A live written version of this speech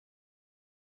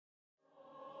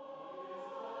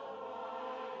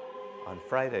On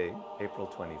Friday, April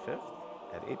 25th,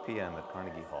 at 8 p.m. at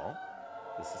Carnegie Hall,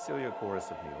 the Cecilia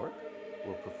Chorus of New York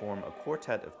will perform a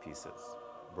quartet of pieces: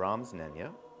 Brahms'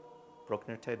 Nenia,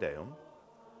 Bruckner Te Deum,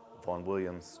 Vaughan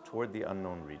Williams' Toward the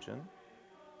Unknown Region,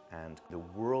 and the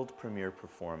world premiere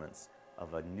performance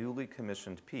of a newly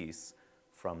commissioned piece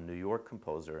from New York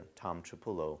composer Tom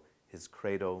Tripullo, his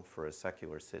Credo for a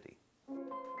Secular City.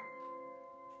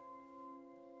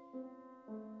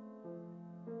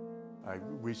 I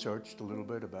researched a little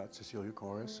bit about Cecilia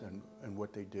Chorus and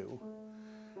what they do.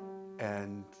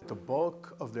 And the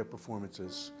bulk of their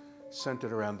performances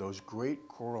centered around those great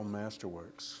choral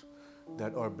masterworks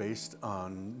that are based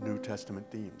on New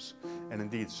Testament themes. And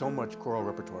indeed, so much choral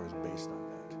repertoire is based on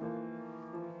that.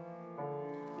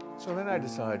 So then I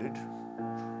decided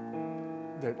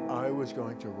that I was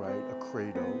going to write a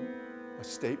credo, a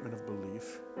statement of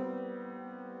belief,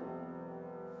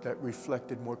 that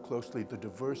reflected more closely the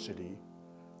diversity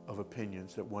of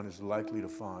opinions that one is likely to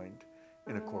find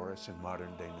in a chorus in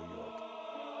modern-day New York.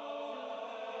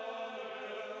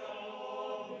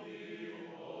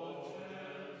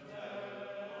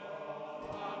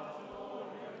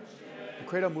 The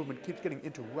credo movement keeps getting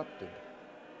interrupted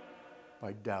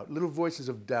by doubt, little voices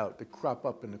of doubt that crop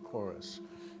up in the chorus,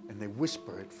 and they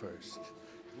whisper at first.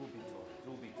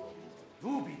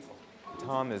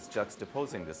 Tom is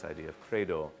juxtaposing this idea of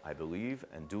credo, I believe,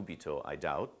 and dubito, I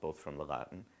doubt, both from the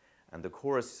Latin, and the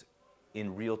chorus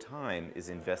in real time is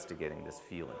investigating this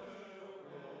feeling.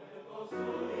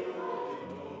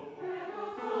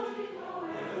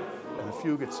 And the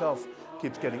fugue itself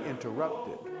keeps getting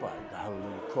interrupted by the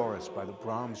Hallelujah Chorus, by the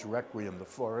Brahms Requiem, the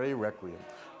Fauré Requiem,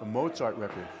 the Mozart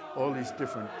Requiem, all these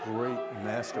different great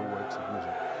masterworks of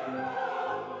music.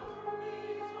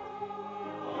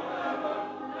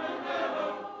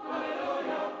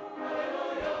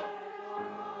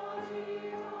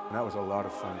 And that was a lot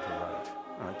of fun to write,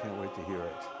 and I can't wait to hear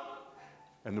it.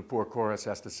 And the poor chorus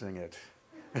has to sing it.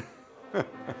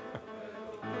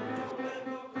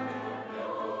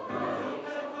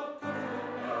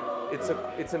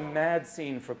 It's a mad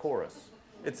scene for chorus.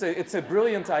 It's a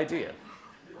brilliant idea,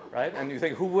 right? And you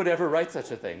think, who would ever write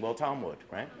such a thing? Well, Tom would,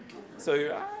 right?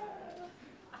 So,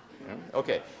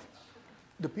 okay.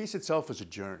 The piece itself is a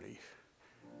journey.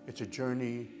 It's a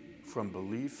journey from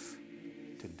belief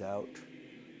to doubt,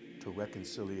 to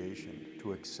reconciliation,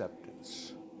 to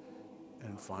acceptance,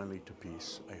 and finally to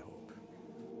peace, I hope.